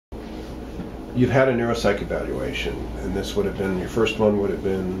You've had a neuropsych evaluation, and this would have been, your first one would have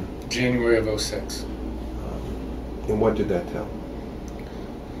been? January of '06. And what did that tell?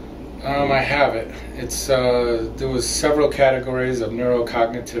 I have it. It's there was several categories of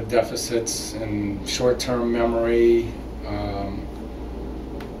neurocognitive deficits and short-term memory.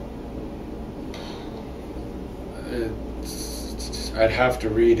 I'd have to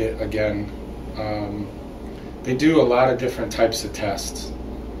read it again. They do a lot of different types of tests.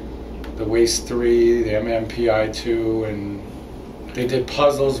 The WAIS-3, the MMPI-2, and they did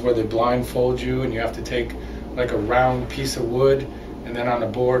puzzles where they blindfold you and you have to take like a round piece of wood and then on the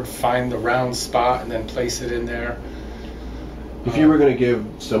board find the round spot and then place it in there. If you were going to give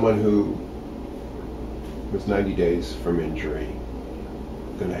someone who was 90 days from injury,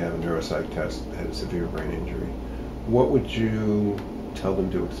 going to have a neuropsych test, had a severe brain injury, what would you tell them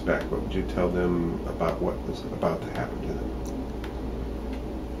to expect? What would you tell them about what was about to happen to them?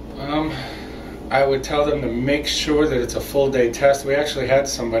 I would tell them to make sure that it's a full-day test. We actually had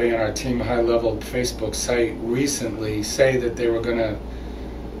somebody on our Team High Level Facebook site recently say that they were going to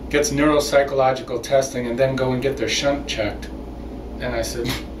get neuropsychological testing and then go and get their shunt checked. And I said,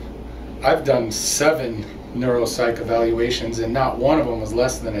 I've done 7 neuropsych evaluations and not one of them was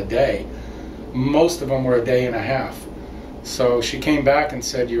less than a day. Most of them were a day and a half. So she came back and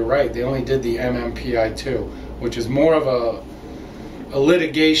said, you're right, they only did the MMPI-2, which is more of a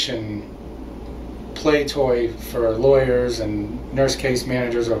litigation play toy for lawyers and nurse case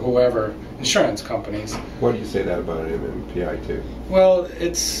managers or whoever, insurance companies. Why do you say that about an MMPI-2? Well,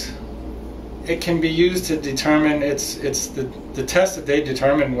 it can be used to determine, it's the test that they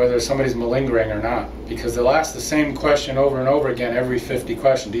determine whether somebody's malingering or not, because they'll ask the same question over and over again every 50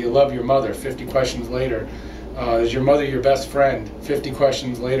 questions. Do you love your mother? 50 questions later. Is your mother your best friend? 50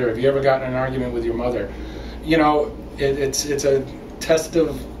 questions later. Have you ever gotten in an argument with your mother? You know, it's a test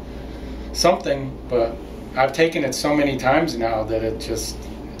of something, but I've taken it so many times now that it's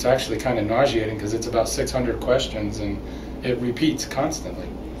actually kind of nauseating because it's about 600 questions and it repeats constantly.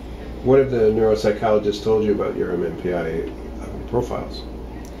 What have the neuropsychologists told you about your MMPI profiles?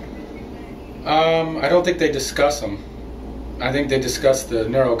 I don't think they discuss them. I think they discuss the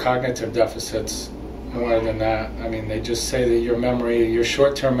neurocognitive deficits more than that. I mean, they just say that your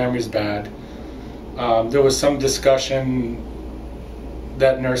short-term memory is bad. There was some discussion.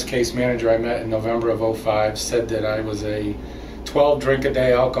 That nurse case manager I met in November of '05 said that I was a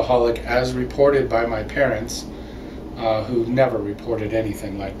 12-drink-a-day alcoholic as reported by my parents, who never reported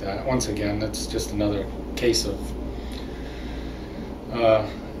anything like that. Once again, that's just another case of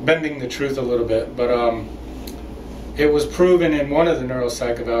bending the truth a little bit. But it was proven in one of the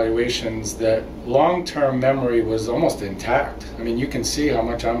neuropsych evaluations that long-term memory was almost intact. I mean, you can see how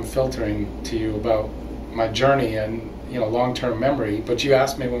much I'm filtering to you about my journey and long-term memory, but you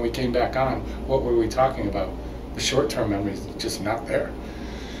asked me when we came back on, what were we talking about? The short-term memory is just not there.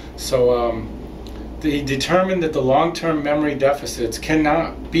 So they determined that the long-term memory deficits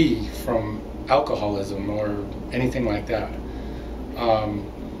cannot be from alcoholism or anything like that.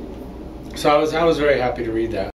 So I was very happy to read that.